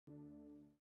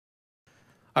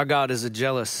Our God is a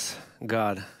jealous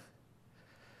God.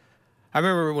 I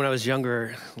remember when I was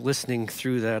younger listening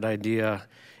through that idea,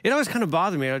 it always kind of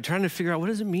bothered me. I was trying to figure out, what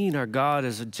does it mean our God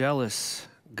is a jealous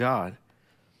God?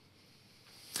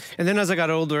 And then as I got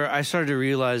older, I started to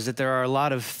realize that there are a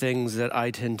lot of things that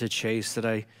I tend to chase,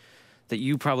 that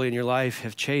you probably in your life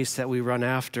have chased, that we run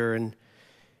after. And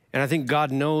I think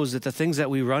God knows that the things that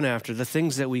we run after, the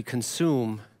things that we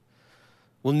consume,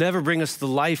 will never bring us the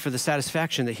life or the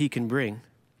satisfaction that he can bring.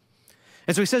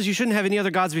 And so he says, you shouldn't have any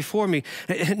other gods before me,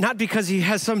 not because he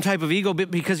has some type of ego, but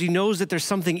because he knows that there's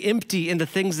something empty in the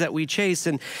things that we chase.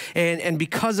 And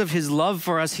because of his love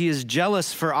for us, he is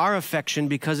jealous for our affection,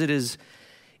 because it is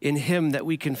in him that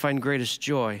we can find greatest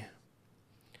joy.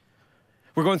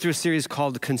 We're going through a series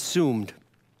called Consumed.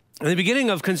 In the beginning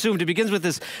of Consumed, it begins with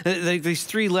these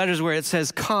three letters where it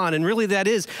says con, and really that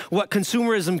is what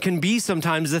consumerism can be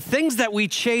sometimes. The things that we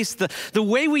chase, the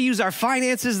way we use our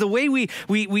finances, the way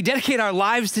we dedicate our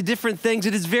lives to different things,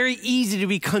 it is very easy to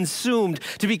be consumed,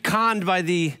 to be conned by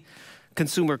the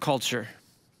consumer culture.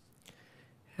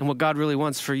 And what God really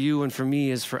wants for you and for me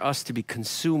is for us to be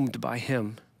consumed by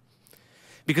him.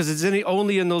 Because it's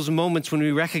only in those moments when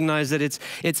we recognize that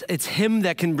it's him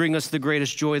that can bring us the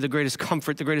greatest joy, the greatest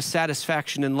comfort, the greatest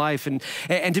satisfaction in life, and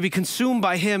to be consumed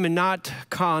by him and not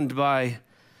conned by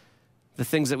the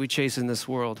things that we chase in this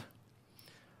world.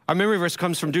 Our memory verse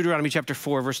comes from Deuteronomy chapter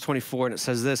 4, verse 24, and it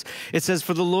says this. It says,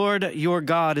 "For the Lord your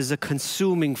God is a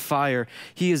consuming fire.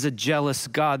 He is a jealous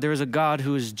God." There is a God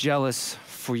who is jealous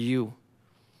for you.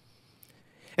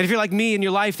 And if you're like me in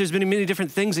your life, there's been many different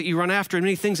things that you run after and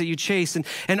many things that you chase.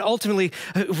 And ultimately,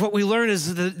 what we learn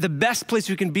is the best place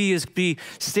we can be is be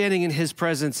standing in his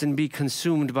presence and be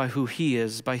consumed by who he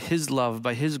is, by his love,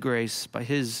 by his grace, by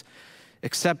his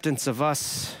acceptance of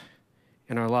us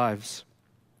in our lives.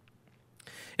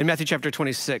 In Matthew chapter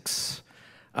 26,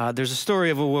 there's a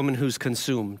story of a woman who's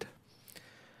consumed.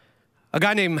 A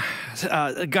guy named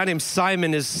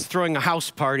Simon is throwing a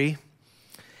house party.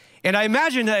 And I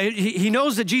imagine he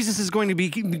knows that Jesus is going to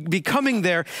be coming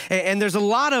there, and there's a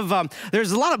lot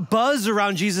of buzz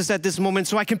around Jesus at this moment.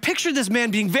 So I can picture this man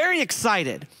being very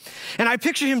excited, and I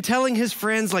picture him telling his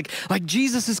friends like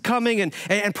Jesus is coming,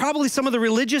 and probably some of the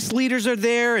religious leaders are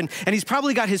there, and he's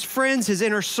probably got his friends, his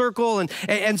inner circle,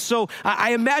 and so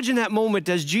I imagine that moment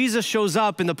as Jesus shows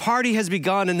up and the party has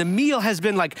begun and the meal has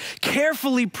been like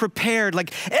carefully prepared,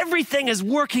 like everything is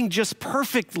working just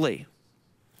perfectly.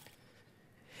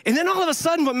 And then all of a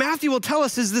sudden, what Matthew will tell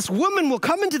us is this woman will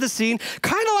come into the scene,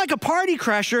 kind of like a party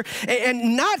crasher,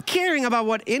 and not caring about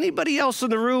what anybody else in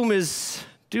the room is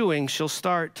doing, she'll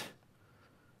start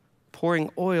pouring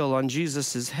oil on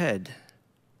Jesus' head.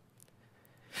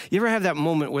 You ever have that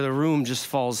moment where the room just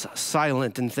falls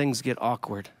silent and things get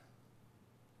awkward?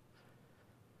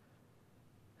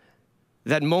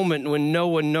 That moment when no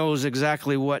one knows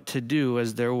exactly what to do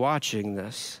as they're watching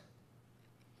this.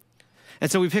 And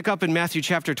so we pick up in Matthew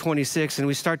chapter 26, and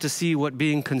we start to see what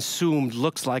being consumed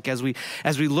looks like as we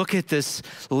look at this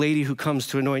lady who comes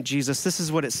to anoint Jesus. This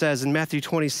is what it says in Matthew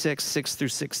 26, 6 through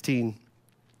 16.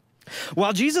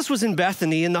 "While Jesus was in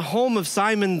Bethany, in the home of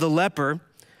Simon the leper,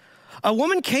 a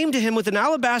woman came to him with an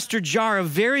alabaster jar of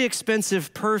very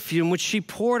expensive perfume, which she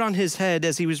poured on his head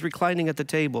as he was reclining at the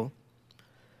table.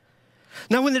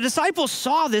 Now, when the disciples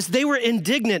saw this, they were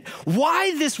indignant.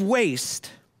 'Why this waste?'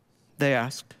 they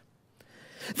asked.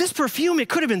 'This perfume, it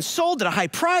could have been sold at a high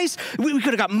price. We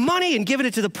could have got money and given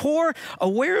it to the poor.'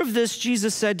 Aware of this,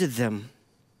 Jesus said to them,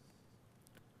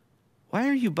 'Why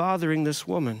are you bothering this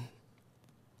woman?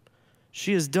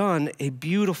 She has done a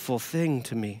beautiful thing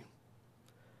to me.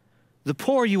 The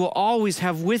poor you will always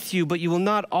have with you, but you will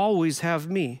not always have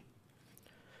me.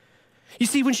 You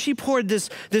see, when she poured this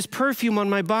perfume on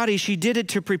my body, she did it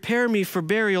to prepare me for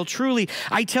burial. Truly,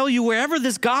 I tell you, wherever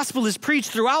this gospel is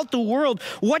preached throughout the world,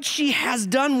 what she has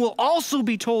done will also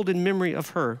be told in memory of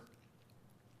her.'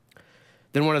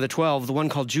 Then one of the 12, the one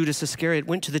called Judas Iscariot,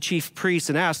 went to the chief priests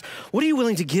and asked, 'What are you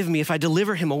willing to give me if I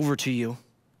deliver him over to you?'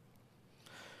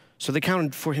 So they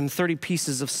counted for him 30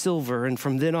 pieces of silver, and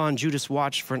from then on, Judas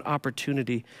watched for an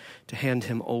opportunity to hand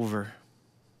him over."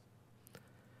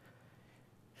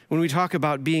 When we talk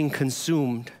about being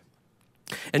consumed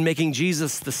and making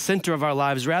Jesus the center of our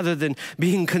lives rather than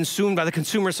being consumed by the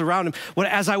consumers around him,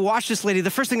 as I watch this lady, the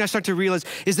first thing I start to realize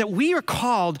is that we are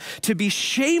called to be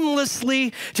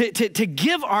shamelessly, to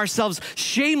give ourselves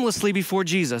shamelessly before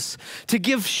Jesus, to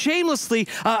give shamelessly,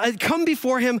 come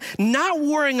before him, not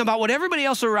worrying about what everybody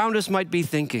else around us might be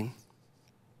thinking.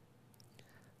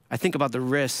 I think about the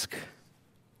risk.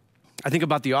 I think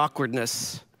about the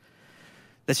awkwardness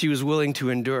that she was willing to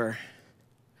endure.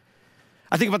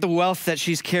 I think about the wealth that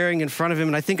she's carrying in front of him,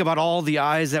 and I think about all the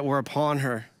eyes that were upon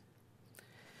her.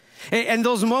 And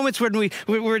those moments when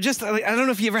we're just, I don't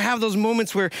know if you ever have those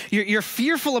moments where you're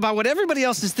fearful about what everybody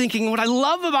else is thinking. And what I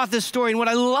love about this story and what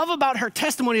I love about her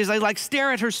testimony as I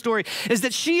stare at her story is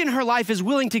that she in her life is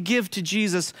willing to give to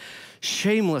Jesus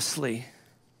shamelessly.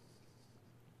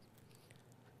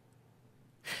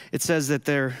 It says that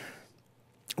the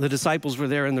disciples were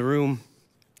there in the room.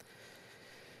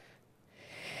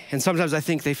 And sometimes I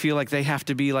think they feel like they have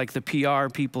to be like the PR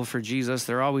people for Jesus.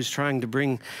 They're always trying to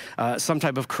bring some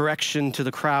type of correction to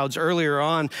the crowds. Earlier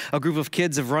on, a group of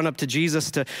kids have run up to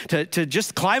Jesus to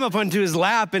just climb up onto his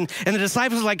lap. And the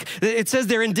disciples, like, it says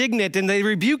they're indignant and they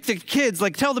rebuke the kids,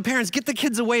 like, tell the parents, get the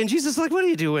kids away. And Jesus is like, what are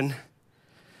you doing?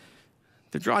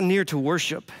 They're drawn near to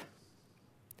worship.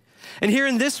 And here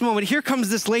in this moment, here comes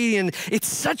this lady, and it's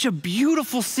such a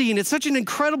beautiful scene. It's such an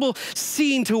incredible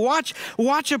scene to watch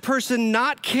a person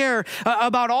not care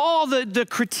about all the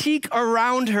critique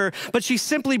around her, but she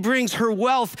simply brings her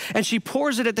wealth and she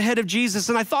pours it at the head of Jesus.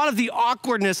 And I thought of the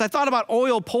awkwardness. I thought about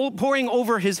oil pouring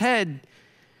over his head.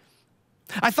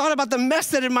 I thought about the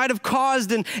mess that it might have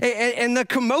caused and the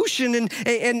commotion and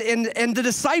the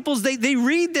disciples, they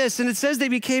read this and it says they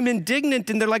became indignant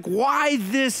and they're like, why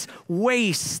this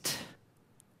waste?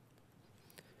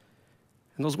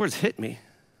 And those words hit me.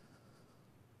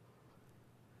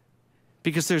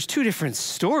 Because there's two different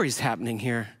stories happening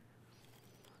here.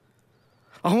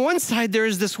 On one side, there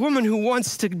is this woman who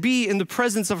wants to be in the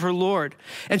presence of her Lord,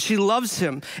 and she loves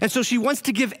him. And so she wants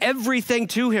to give everything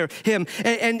to him.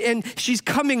 And she's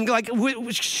coming like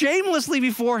shamelessly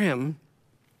before him.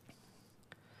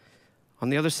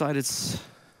 On the other side, it's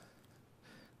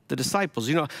the disciples.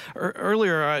 You know,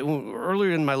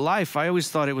 earlier in my life, I always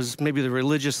thought it was maybe the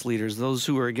religious leaders, those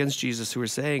who were against Jesus, who were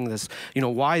saying this, you know,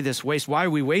 why this waste? Why are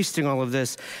we wasting all of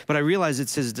this? But I realize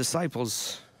it's his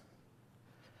disciples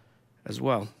as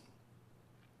well.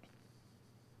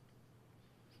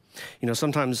 You know,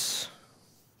 sometimes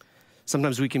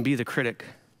we can be the critic.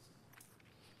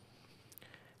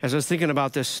 As I was thinking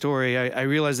about this story, I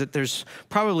realized that there's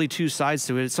probably two sides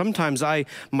to it. Sometimes I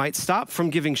might stop from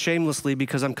giving shamelessly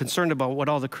because I'm concerned about what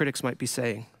all the critics might be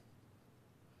saying.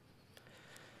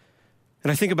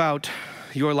 And I think about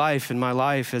your life and my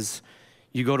life as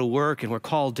you go to work and we're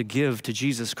called to give to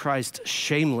Jesus Christ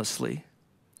shamelessly.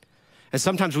 And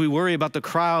sometimes we worry about the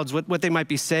crowds, what they might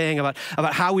be saying, about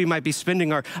how we might be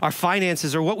spending our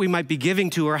finances or what we might be giving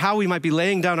to or how we might be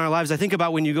laying down our lives. I think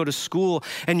about when you go to school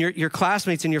and your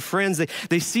classmates and your friends,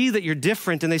 they see that you're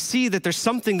different and they see that there's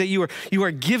something that you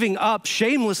are giving up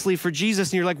shamelessly for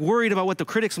Jesus, and you're like worried about what the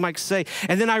critics might say.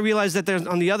 And then I realize that there's,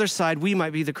 on the other side, we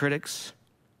might be the critics.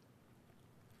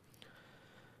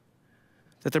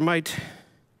 That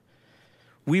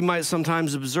we might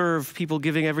sometimes observe people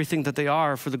giving everything that they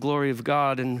are for the glory of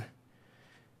God, and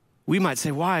we might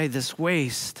say, why this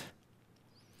waste?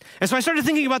 And so I started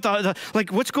thinking about the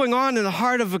what's going on in the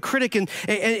heart of a critic, and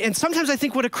sometimes I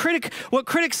think what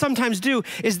critics sometimes do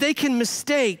is they can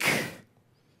mistake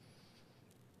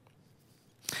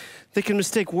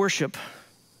worship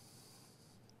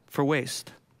for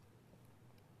waste.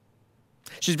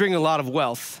 She's bringing a lot of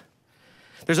wealth.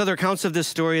 There's other accounts of this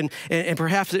story, and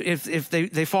perhaps if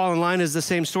they fall in line as the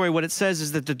same story, what it says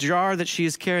is that the jar that she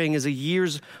is carrying is a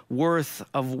year's worth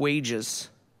of wages.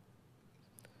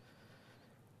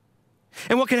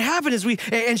 And what can happen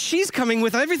is she's coming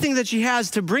with everything that she has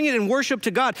to bring it in worship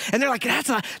to God. And they're like,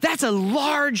 that's a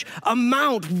large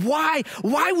amount. Why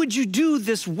would you do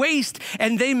this waste?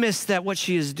 And they miss that what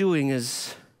she is doing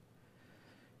is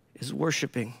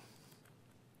worshiping.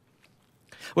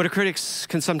 What critics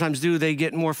can sometimes do, they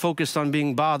get more focused on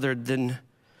being bothered than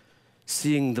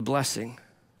seeing the blessing.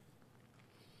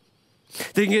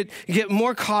 They get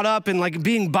more caught up in like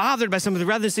being bothered by something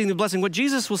rather than seeing the blessing. What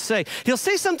Jesus will say, he'll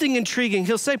say something intriguing.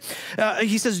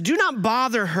 He says, do not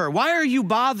bother her. Why are you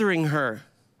bothering her?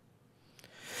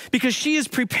 Because she is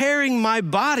preparing my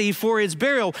body for its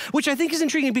burial, which I think is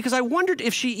intriguing because I wondered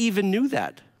if she even knew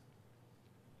that.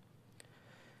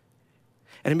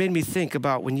 And it made me think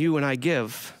about when you and I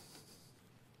give,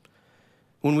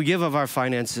 when we give of our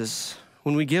finances,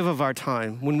 when we give of our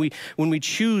time, when we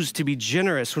choose to be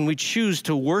generous, when we choose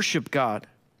to worship God,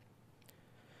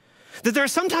 that there are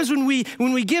sometimes when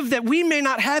we give that we may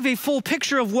not have a full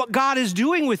picture of what God is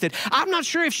doing with it. I'm not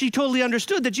sure if she totally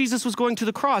understood that Jesus was going to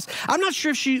the cross. I'm not sure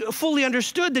if she fully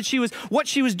understood that what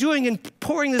she was doing in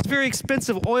pouring this very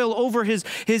expensive oil over his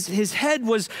head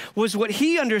was what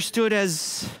he understood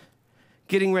as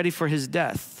getting ready for his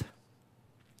death.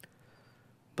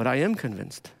 But I am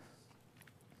convinced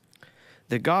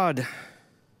that God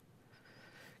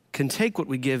can take what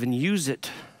we give and use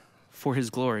it for his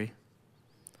glory.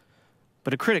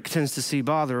 But a critic tends to see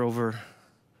bother over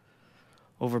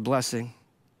blessing.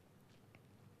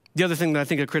 The other thing that I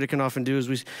think a critic can often do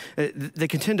is they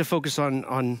can tend to focus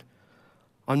on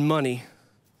money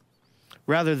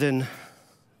rather than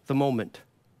the moment.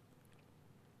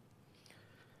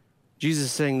 Jesus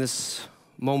is saying this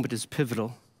moment is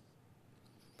pivotal.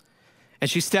 And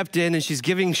she stepped in and she's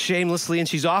giving shamelessly and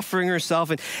she's offering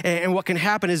herself. And what can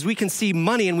happen is we can see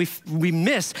money and we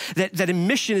miss that a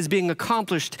mission is being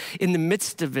accomplished in the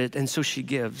midst of it. And so she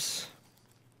gives.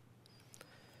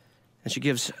 And she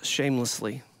gives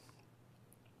shamelessly.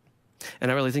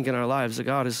 And I really think in our lives that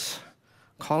God is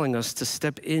calling us to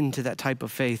step into that type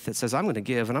of faith that says, I'm going to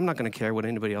give and I'm not going to care what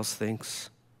anybody else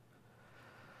thinks.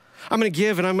 I'm going to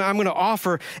give and I'm going to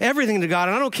offer everything to God.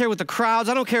 And I don't care what the crowds,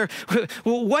 I don't care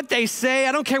what they say.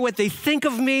 I don't care what they think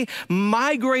of me.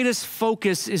 My greatest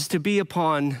focus is to be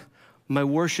upon my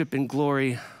worship and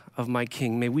glory of my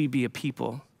King. May we be a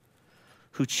people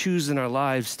who choose in our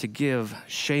lives to give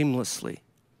shamelessly.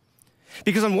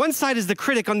 Because on one side is the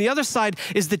critic, on the other side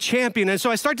is the champion. And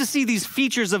so I start to see these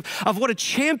features of what a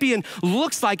champion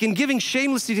looks like in giving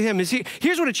shamelessly to him.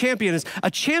 Here's what a champion is.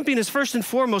 A champion is first and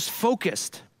foremost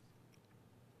focused.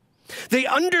 They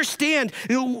understand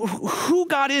who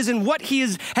God is and what he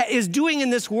is doing in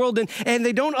this world, and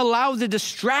they don't allow the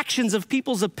distractions of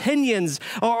people's opinions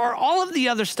or all of the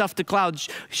other stuff to cloud.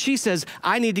 She says,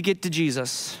 I need to get to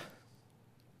Jesus,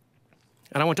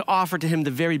 and I want to offer to him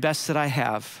the very best that I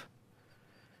have.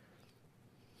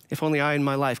 If only I in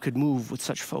my life could move with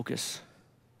such focus,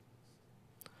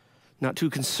 not too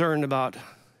concerned about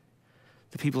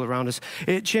the people around us.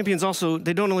 Champions also,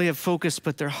 they don't only have focus,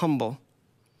 but they're humble.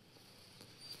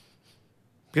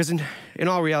 Because in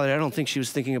all reality, I don't think she was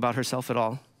thinking about herself at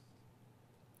all.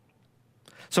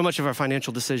 So much of our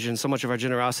financial decisions, so much of our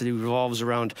generosity revolves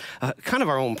around kind of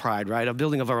our own pride, right? A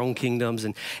building of our own kingdoms,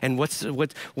 and what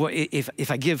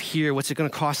if I give here, what's it going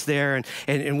to cost there?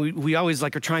 And we always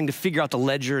like are trying to figure out the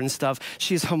ledger and stuff.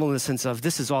 She is humble in the sense of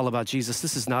this is all about Jesus.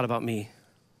 This is not about me.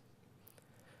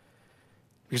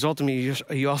 Because ultimately,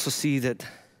 you also see that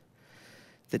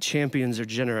champions are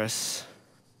generous.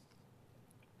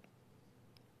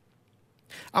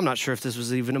 I'm not sure if this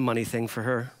was even a money thing for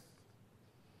her.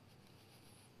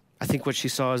 I think what she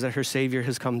saw is that her Savior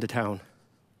has come to town.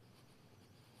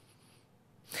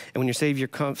 And when your Savior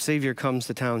comes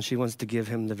to town, she wants to give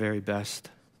him the very best.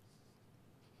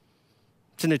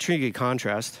 It's an intriguing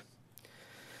contrast.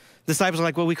 The disciples are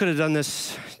like, well, we could have done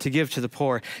this to give to the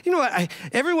poor. You know what?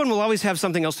 Everyone will always have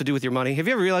something else to do with your money. Have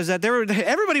you ever realized that?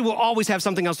 Everybody will always have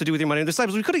something else to do with your money. The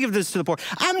disciples, we could have given this to the poor.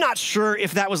 I'm not sure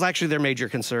if that was actually their major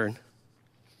concern.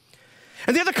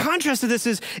 And the other contrast to this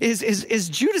is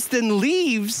Judas then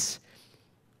leaves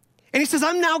and he says,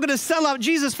 I'm now going to sell out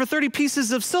Jesus for 30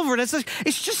 pieces of silver. And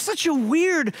it's just such a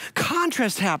weird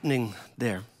contrast happening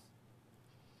there.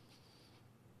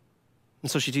 And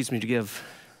so she teaches me to give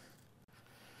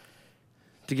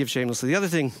shamelessly. The other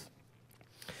thing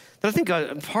that I think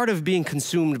part of being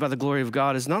consumed by the glory of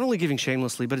God is not only giving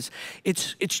shamelessly, but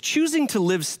it's choosing to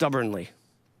live stubbornly.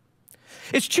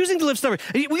 It's choosing to live stubborn.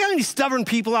 We got any stubborn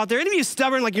people out there? Any of you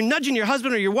stubborn, like you're nudging your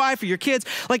husband or your wife or your kids?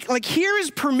 Like here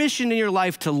is permission in your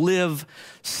life to live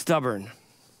stubborn.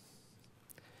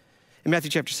 In Matthew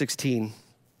chapter 16,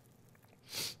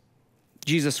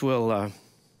 Jesus will,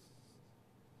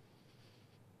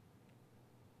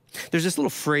 there's this little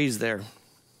phrase there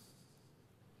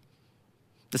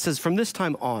that says, from this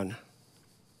time on.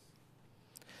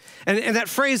 And that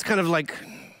phrase kind of like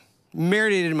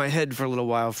marinated in my head for a little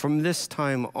while, from this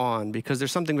time on, because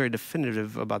there's something very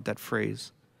definitive about that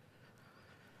phrase.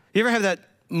 You ever have that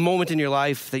moment in your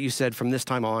life that you said, from this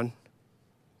time on?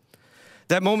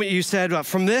 That moment you said,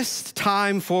 from this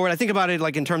time forward, I think about it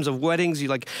like in terms of weddings, you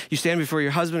stand before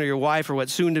your husband or your wife or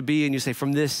what's soon to be, and you say,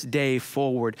 from this day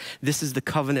forward, this is the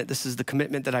covenant, this is the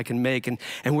commitment that I can make, and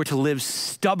we're to live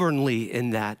stubbornly in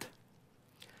that.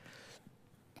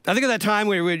 I think of that time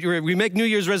where we make New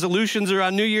Year's resolutions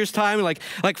around New Year's time, like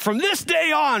from this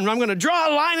day on, I'm going to draw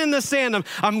a line in the sand.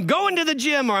 I'm going to the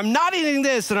gym, or I'm not eating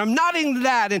this, and I'm not eating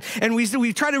that, and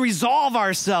we try to resolve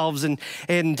ourselves.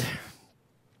 And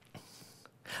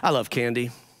I love candy.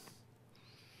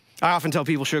 I often tell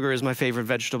people sugar is my favorite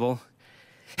vegetable.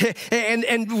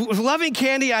 And loving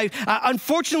candy,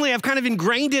 unfortunately, I've kind of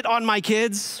ingrained it on my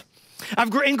kids.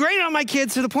 I've ingrained on my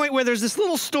kids to the point where there's this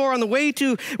little store on the way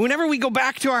to, whenever we go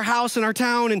back to our house in our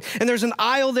town, and there's an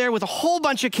aisle there with a whole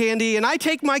bunch of candy, and I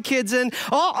take my kids in,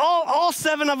 all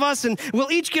 7 of us, and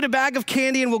we'll each get a bag of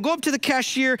candy, and we'll go up to the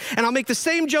cashier, and I'll make the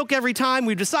same joke every time.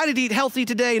 We've decided to eat healthy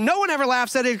today, and no one ever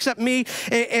laughs at it except me,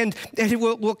 and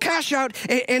we'll cash out.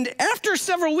 And after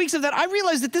several weeks of that, I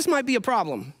realized that this might be a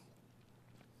problem.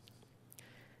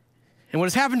 And what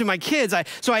has happened to my kids,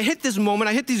 so I hit this moment,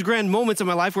 I hit these grand moments in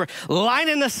my life where line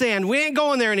in the sand, we ain't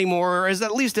going there anymore, or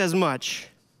at least as much.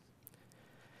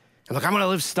 And look, I'm gonna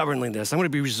live stubbornly in this. I'm gonna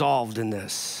be resolved in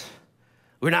this.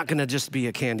 We're not gonna just be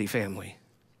a candy family.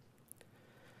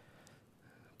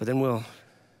 But then we'll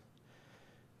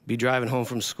be driving home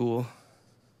from school,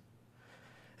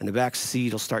 and the back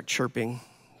seat will start chirping,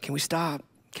 can we stop?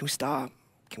 Can we stop?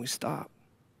 Can we stop?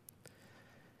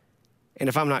 And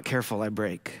if I'm not careful, I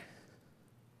break.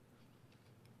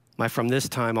 My from this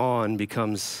time on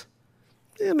becomes,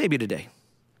 maybe today.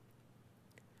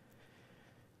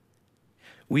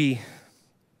 We,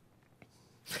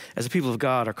 as a people of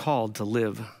God, are called to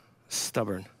live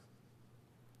stubborn.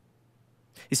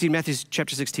 You see, in Matthew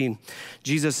chapter 16,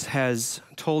 Jesus has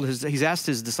he's asked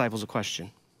his disciples a question.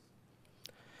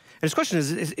 And his question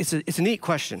is, it's a neat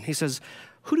question. He says,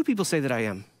 who do people say that I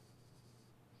am?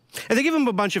 And they give him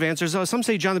a bunch of answers. Some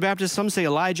say John the Baptist, some say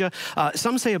Elijah,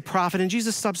 some say a prophet. And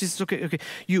Jesus stops, he says, okay,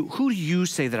 who do you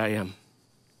say that I am?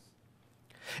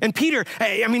 And Peter,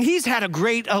 I mean, he's had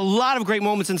a lot of great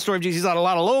moments in the story of Jesus. He's had a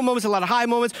lot of low moments, a lot of high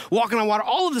moments, walking on water,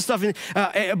 all of this stuff.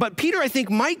 But Peter, I think,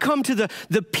 might come to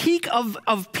the peak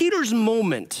of Peter's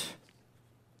moment,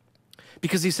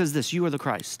 because he says this, you are the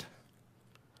Christ.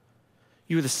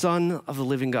 You are the Son of the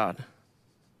living God.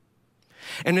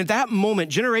 And at that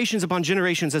moment, generations upon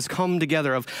generations has come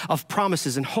together of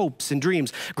promises and hopes and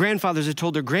dreams. Grandfathers had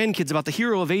told their grandkids about the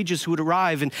hero of ages who would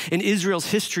arrive in Israel's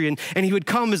history, and he would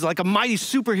come as like a mighty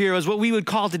superhero, is what we would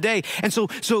call today. And so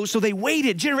they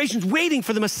waited, generations waiting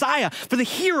for the Messiah, for the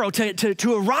hero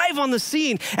to arrive on the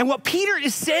scene. And what Peter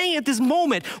is saying at this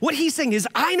moment, what he's saying is,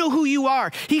 I know who you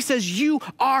are. He says, you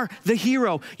are the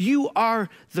hero. You are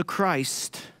the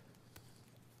Christ.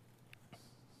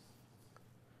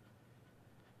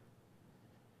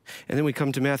 And then we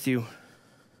come to Matthew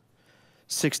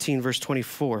 16, verse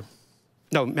 24.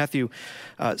 No, Matthew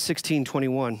 16,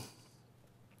 21.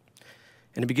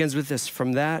 And it begins with this,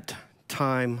 from that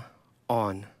time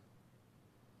on.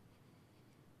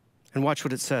 And watch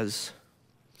what it says.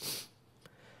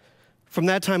 From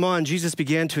that time on, Jesus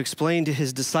began to explain to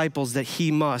his disciples that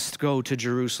he must go to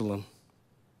Jerusalem,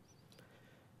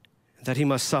 that he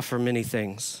must suffer many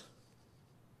things.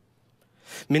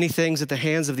 Many things at the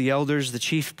hands of the elders, the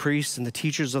chief priests, and the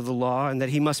teachers of the law, and that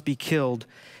he must be killed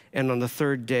and on the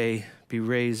 3rd day be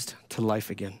raised to life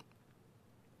again.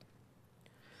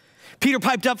 Peter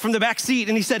piped up from the back seat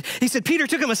and he said, Peter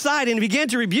took him aside and began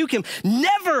to rebuke him.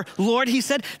 Never, Lord, he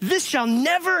said, this shall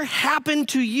never happen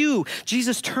to you.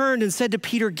 Jesus turned and said to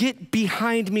Peter, get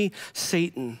behind me,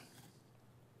 Satan.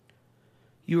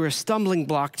 You are a stumbling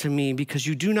block to me because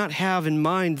you do not have in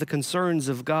mind the concerns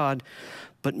of God,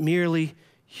 but merely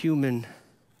human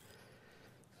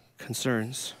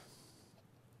concerns.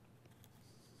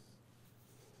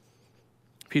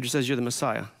 Peter says, you're the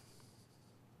Messiah.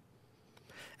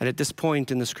 And at this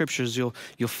point in the scriptures, you'll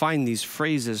find these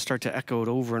phrases start to echo it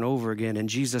over and over again. And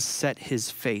Jesus set his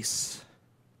face.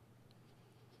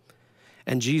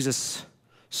 And Jesus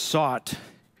sought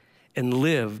and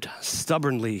lived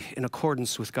stubbornly in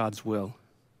accordance with God's will.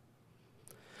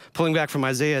 Pulling back from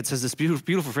Isaiah, it says this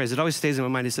beautiful phrase. It always stays in my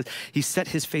mind. It says, he set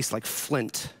his face like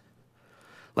flint,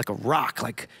 like a rock,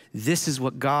 like this is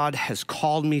what God has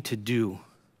called me to do.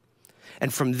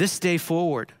 And from this day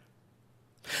forward,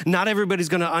 not everybody's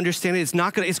going to understand it. It's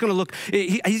going to look,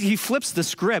 he flips the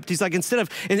script. He's like, instead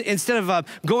of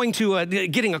going to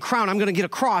getting a crown, I'm going to get a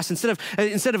cross.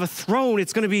 Instead of a throne,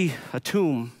 it's going to be a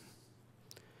tomb.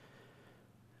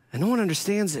 And no one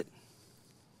understands it.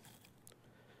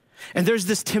 And there's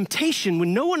this temptation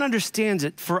when no one understands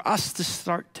it for us to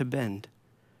start to bend.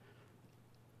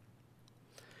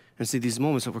 And see, these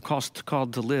moments that we're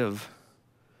called to live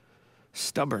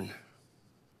stubborn.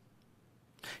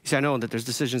 You see, I know that there's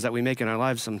decisions that we make in our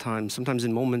lives sometimes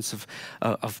in moments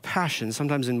of passion,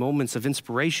 sometimes in moments of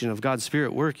inspiration of God's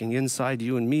Spirit working inside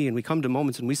you and me. And we come to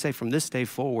moments and we say, from this day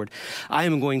forward, I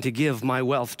am going to give my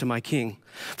wealth to my King.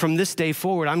 From this day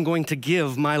forward, I'm going to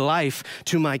give my life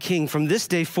to my King. From this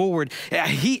day forward,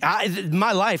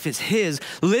 my life is his,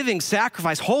 living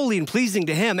sacrifice, holy and pleasing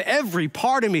to him. Every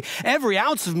part of me, every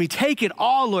ounce of me, take it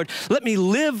all, Lord. Let me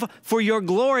live for your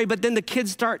glory. But then the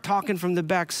kids start talking from the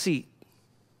back seat.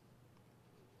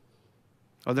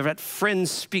 Or that friend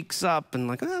speaks up and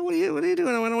like, oh, what are you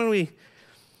doing? Why don't we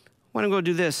go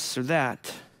do this or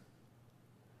that?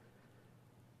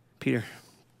 Peter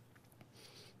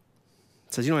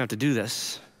says, you don't have to do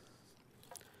this.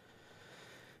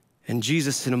 And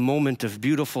Jesus, in a moment of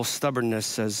beautiful stubbornness,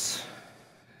 says,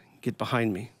 get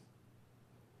behind me.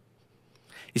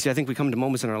 You see, I think we come to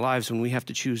moments in our lives when we have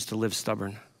to choose to live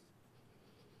stubborn.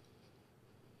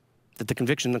 That the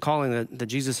conviction, the calling that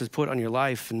Jesus has put on your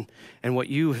life and what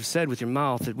you have said with your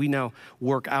mouth, that we now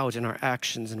work out in our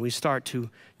actions, and we start to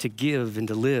give and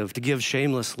to live, to give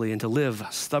shamelessly and to live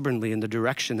stubbornly in the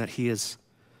direction that he has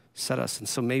set us. And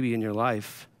so maybe in your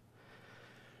life,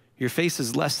 your face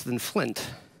is less than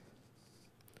flint.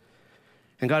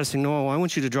 And God is saying, no, I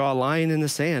want you to draw a line in the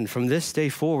sand. From this day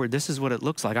forward, this is what it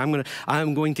looks like.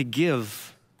 I'm going to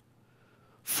give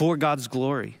for God's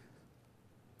glory.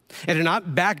 And to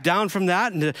not back down from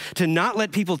that, and to not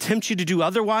let people tempt you to do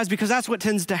otherwise, because that's what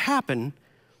tends to happen.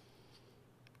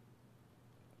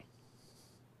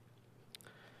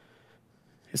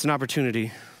 It's an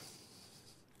opportunity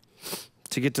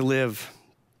to get to live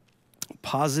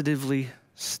positively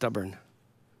stubborn.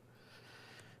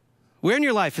 Where in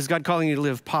your life is God calling you to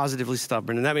live positively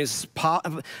stubborn? And that means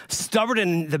stubborn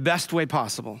in the best way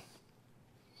possible.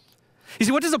 You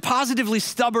see, what does a positively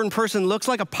stubborn person look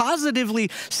like? A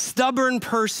positively stubborn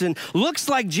person looks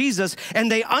like Jesus, and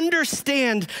they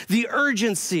understand the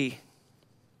urgency.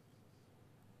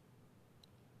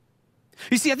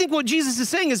 You see, I think what Jesus is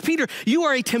saying is, Peter, you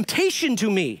are a temptation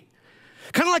to me.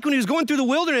 Kind of like when he was going through the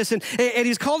wilderness and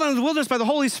he's called out of the wilderness by the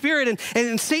Holy Spirit,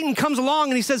 and Satan comes along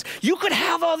and he says, you could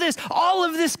have all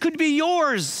of this could be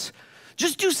yours.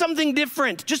 Just do something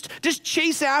different. Just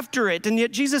chase after it. And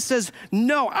yet Jesus says,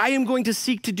 no, I am going to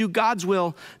seek to do God's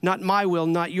will, not my will,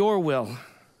 not your will.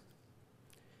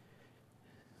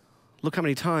 Look how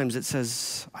many times it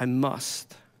says, I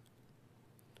must.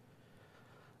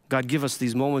 God, give us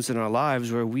these moments in our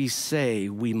lives where we say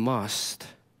we must,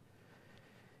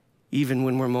 even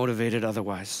when we're motivated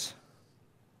otherwise.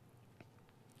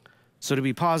 So to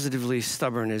be positively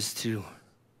stubborn is to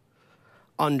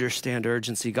understand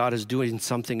urgency. God is doing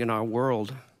something in our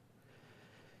world.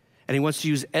 And he wants to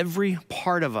use every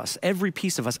part of us, every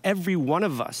piece of us, every one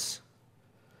of us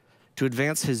to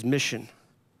advance his mission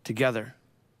together.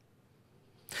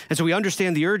 And so we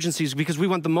understand the urgencies because we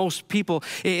want the most people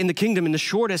in the kingdom in the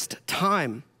shortest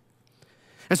time.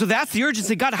 And so that's the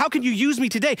urgency. God, how can you use me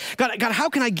today? God, how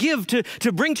can I give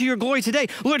to bring to your glory today?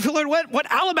 Lord, what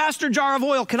alabaster jar of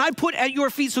oil can I put at your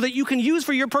feet so that you can use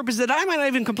for your purpose that I might not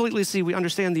even completely see? We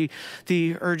understand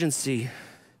the urgency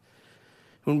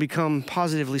when we become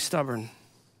positively stubborn.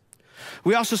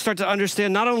 We also start to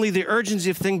understand not only the urgency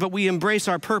of things, but we embrace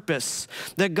our purpose,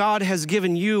 that God has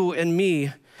given you and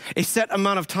me a set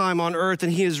amount of time on earth,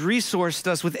 and he has resourced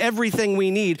us with everything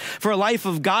we need for a life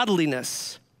of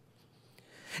godliness.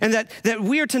 And that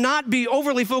we are to not be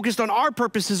overly focused on our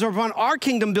purposes or upon our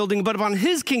kingdom building, but upon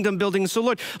his kingdom building. So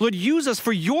Lord, use us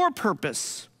for your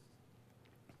purpose.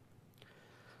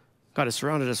 God has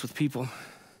surrounded us with people.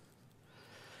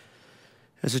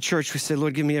 As a church, we say,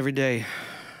 Lord, give me every day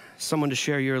someone to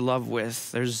share your love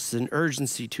with. There's an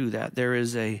urgency to that. There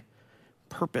is a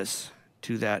purpose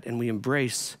to that, and we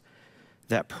embrace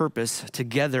that purpose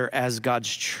together as God's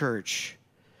church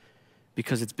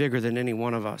because it's bigger than any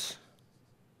one of us.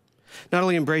 Not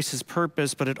only embraces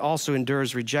purpose, but it also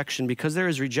endures rejection, because there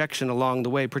is rejection along the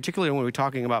way, particularly when we're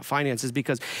talking about finances,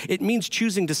 because it means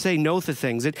choosing to say no to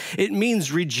things. It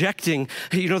means rejecting,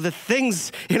 the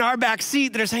things in our back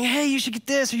seat that are saying, hey, you should get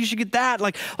this or you should get that.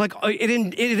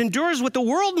 It endures what the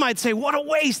world might say. What a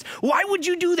waste. Why would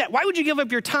you do that? Why would you give up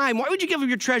your time? Why would you give up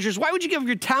your treasures? Why would you give up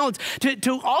your talents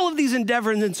to all of these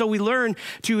endeavors? And so we learn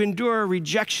to endure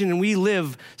rejection, and we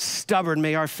live stubborn.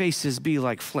 May our faces be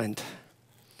like flint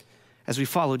as we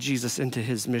follow Jesus into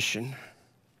his mission.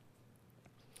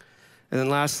 And then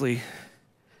lastly,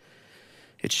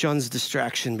 it shuns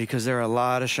distraction, because there are a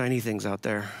lot of shiny things out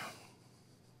there.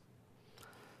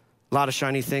 A lot of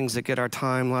shiny things that get our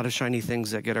time, a lot of shiny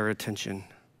things that get our attention.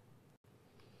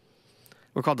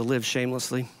 We're called to live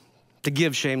shamelessly, to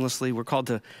give shamelessly. We're called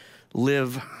to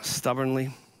live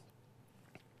stubbornly.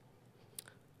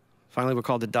 Finally, we're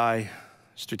called to die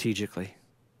strategically.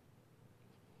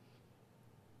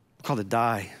 We're called to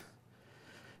die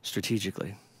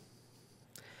strategically.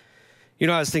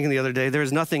 I was thinking the other day, there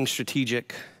is nothing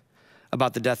strategic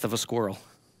about the death of a squirrel.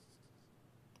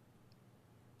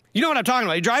 You know what I'm talking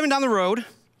about. You're driving down the road,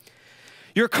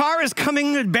 Your car is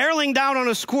coming, barreling down on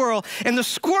a squirrel, and the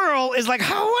squirrel is like,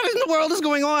 what in the world is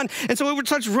going on? And so it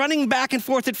starts running back and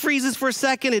forth. It freezes for a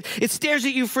second. It stares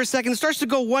at you for a second. It starts to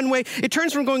go one way. It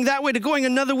turns from going that way to going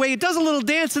another way. It does a little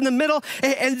dance in the middle,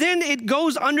 and then it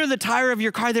goes under the tire of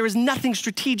your car. There is nothing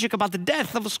strategic about the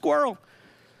death of a squirrel.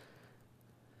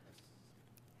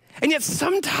 And yet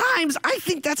sometimes I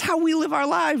think that's how we live our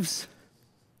lives.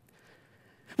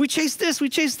 We chase this, we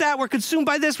chase that, we're consumed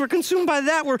by this, we're consumed by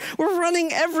that, we're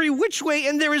running every which way,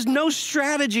 and there is no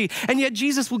strategy. And yet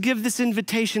Jesus will give this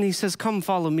invitation. He says, come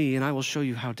follow me, and I will show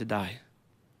you how to die.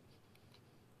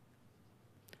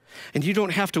 And you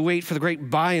don't have to wait for the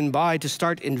great by and by to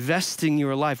start investing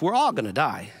your life. We're all gonna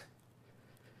die.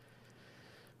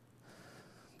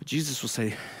 But Jesus will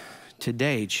say,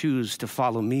 today, choose to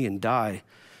follow me and die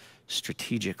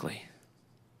strategically.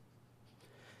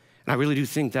 And I really do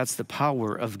think that's the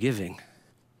power of giving.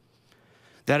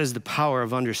 That is the power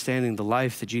of understanding the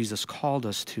life that Jesus called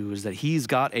us to, is that he's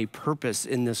got a purpose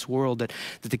in this world, that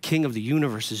the King of the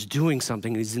universe is doing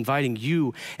something, and he's inviting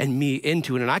you and me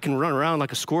into it. And I can run around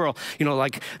like a squirrel,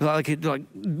 like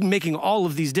making all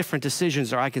of these different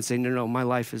decisions, or I can say, no, my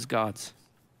life is God's.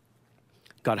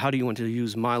 God, how do you want to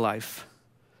use my life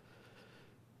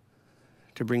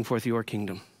to bring forth your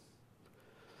kingdom?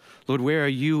 Lord, where are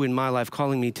you in my life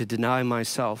calling me to deny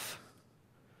myself?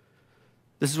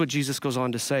 This is what Jesus goes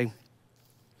on to say.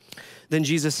 Then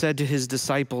Jesus said to his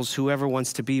disciples, whoever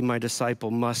wants to be my disciple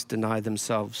must deny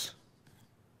themselves.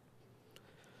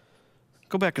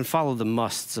 Go back and follow the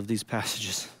musts of these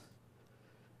passages.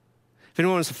 If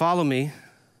anyone wants to follow me,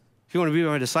 if you want to be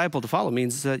my disciple, to follow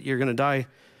means that you're going to die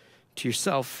to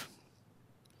yourself.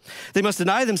 They must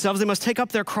deny themselves, they must take up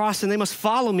their cross, and they must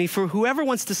follow me. For whoever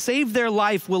wants to save their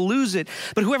life will lose it,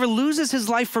 but whoever loses his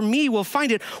life for me will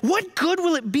find it. What good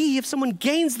will it be if someone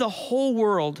gains the whole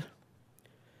world,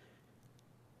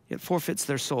 yet forfeits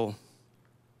their soul?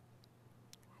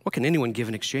 What can anyone give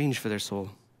in exchange for their soul?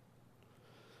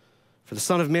 For the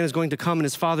Son of Man is going to come in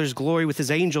his Father's glory with his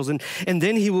angels, and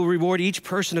then he will reward each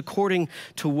person according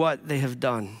to what they have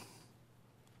done.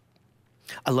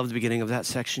 I love the beginning of that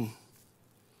section,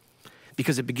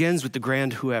 because it begins with the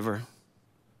grand whoever.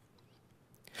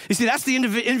 You see, that's the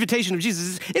invitation of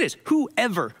Jesus. It is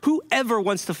whoever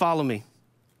wants to follow me.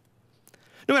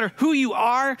 No matter who you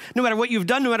are, no matter what you've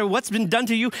done, no matter what's been done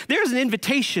to you, there's an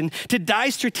invitation to die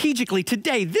strategically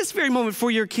today, this very moment, for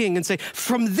your King, and say,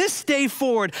 from this day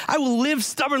forward, I will live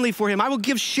stubbornly for him. I will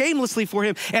give shamelessly for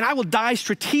him, and I will die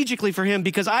strategically for him,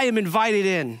 because I am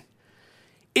invited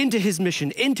into his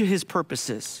mission, into his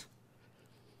purposes.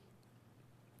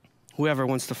 Whoever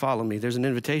wants to follow me, there's an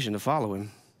invitation to follow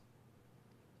him.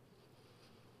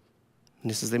 And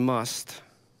he says they must.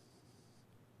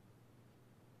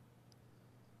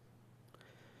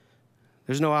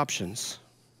 There's no options.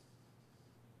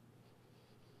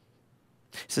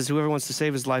 He says whoever wants to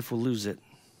save his life will lose it.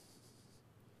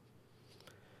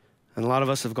 And a lot of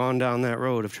us have gone down that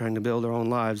road of trying to build our own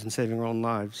lives and saving our own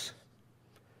lives.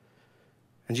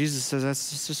 And Jesus says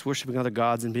that's just worshiping other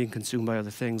gods and being consumed by other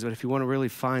things. But if you want to really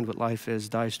find what life is,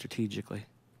 die strategically.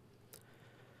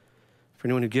 For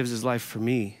anyone who gives his life for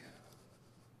me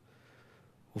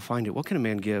will find it. What can a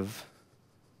man give?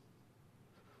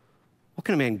 What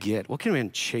can a man get? What can a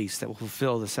man chase that will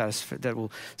fulfill that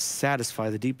will satisfy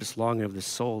the deepest longing of the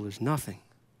soul? There's nothing.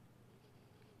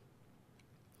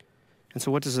 And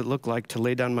so what does it look like to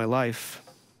lay down my life?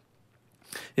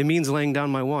 It means laying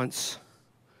down my wants.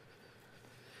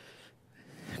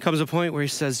 Comes a point where he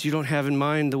says, you don't have in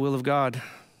mind the will of God.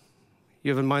 You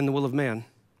have in mind the will of man.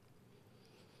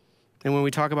 And when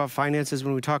we talk about finances,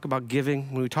 when we talk about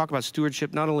giving, when we talk about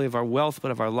stewardship, not only of our wealth,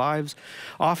 but of our lives,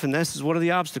 often this is one of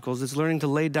the obstacles. It's learning to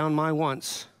lay down my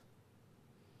wants.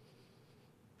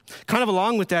 Kind of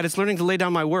along with that, it's learning to lay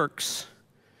down my works.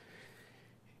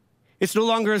 It's no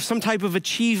longer some type of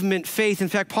achievement faith. In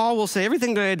fact, Paul will say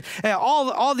everything that I had,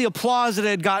 all the applause that I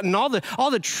had gotten, all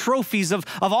the trophies of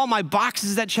all my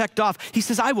boxes that checked off, he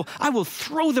says, I will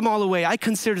throw them all away. I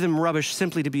consider them rubbish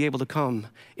simply to be able to come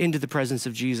into the presence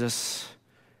of Jesus,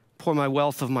 pour my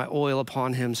wealth of my oil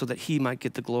upon him so that he might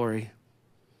get the glory.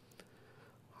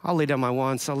 I'll lay down my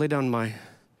wants. I'll lay down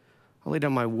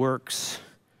my works.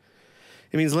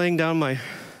 It means laying down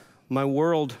my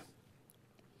world.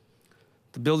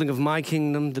 The building of my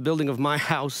kingdom, the building of my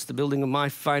house, the building of my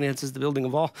finances, the building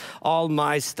of all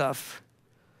my stuff.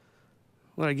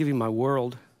 Lord, I give you my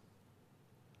world.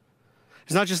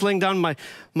 It's not just laying down my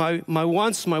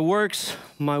wants, my works,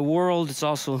 my world. It's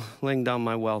also laying down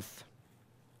my wealth.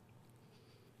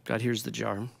 God, here's the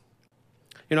jar.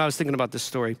 I was thinking about this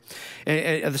story,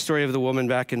 the story of the woman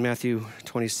back in Matthew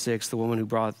 26, the woman who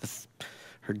brought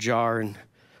her jar and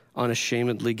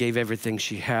unashamedly gave everything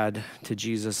she had to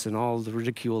Jesus and all the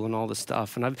ridicule and all the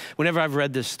stuff. And whenever I've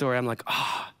read this story, I'm like,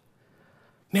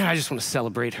 man, I just want to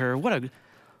celebrate her. What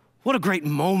a great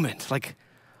moment. Like,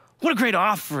 what a great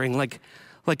offering. Like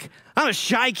I'm a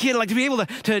shy kid. Like to be able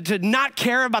to not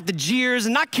care about the jeers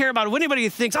and not care about what anybody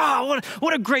thinks.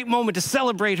 What a great moment to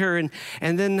celebrate her.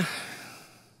 And then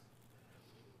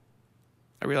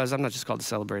I realized I'm not just called to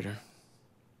celebrate her.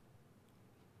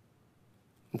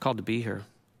 I'm called to be her.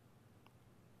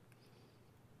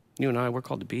 You and I, we're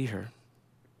called to be her.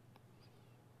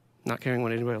 Not caring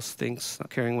what anybody else thinks, not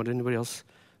caring what anybody else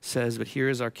says, but here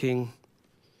is our King.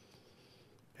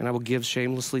 And I will give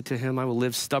shamelessly to him. I will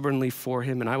live stubbornly for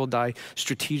him, and I will die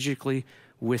strategically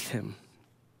with him.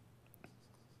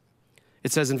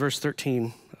 It says in verse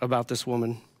 13 about this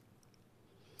woman,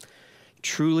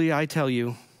 truly I tell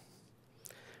you,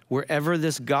 wherever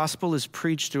this gospel is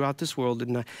preached throughout this world,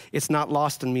 and it's not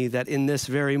lost on me that in this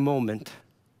very moment,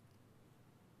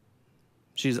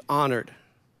 she's honored.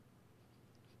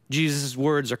 Jesus'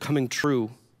 words are coming true.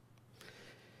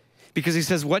 Because he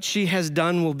says what she has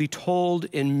done will be told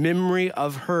in memory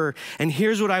of her. And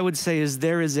here's what I would say is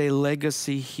there is a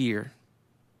legacy here.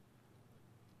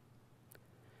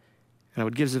 And I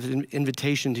would give an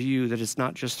invitation to you that it's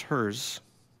not just hers.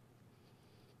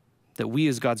 That we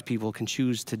as God's people can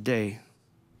choose today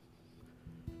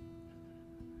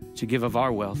to give of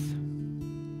our wealth.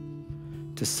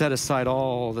 To set aside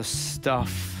all the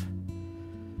stuff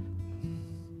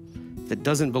that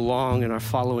doesn't belong in our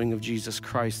following of Jesus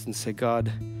Christ and say,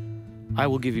 God, I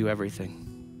will give you everything.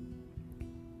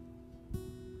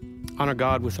 Honor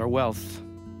God with our wealth.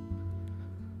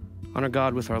 Honor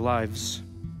God with our lives.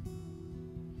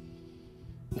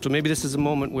 So maybe this is a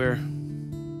moment where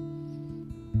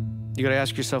you gotta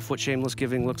ask yourself what shameless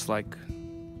giving looks like.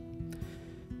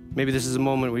 Maybe this is a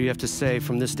moment where you have to say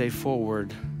from this day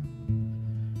forward,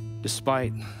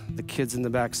 despite the kids in the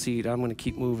back seat, I'm gonna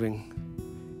keep moving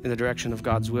in the direction of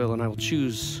God's will, and I will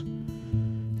choose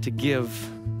to give,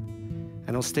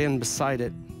 and I'll stand beside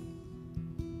it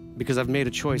because I've made a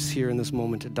choice here in this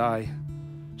moment to die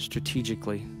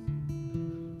strategically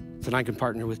so that I can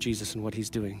partner with Jesus in what he's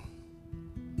doing.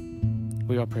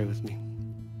 Will you all pray with me?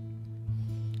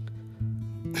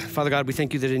 Father God, we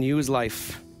thank you that in you is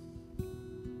life.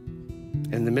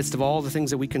 And in the midst of all the things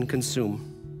that we can consume,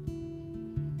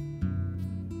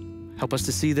 help us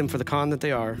to see them for the con that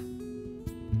they are,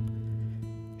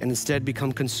 and instead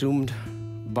become consumed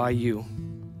by you.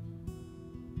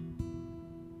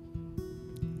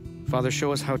 Father,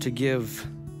 show us how to give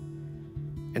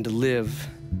and to live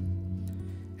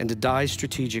and to die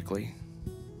strategically.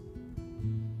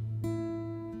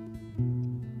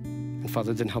 And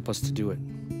Father, then help us to do it.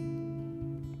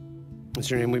 In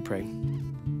your name we pray.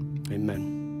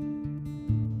 Amen.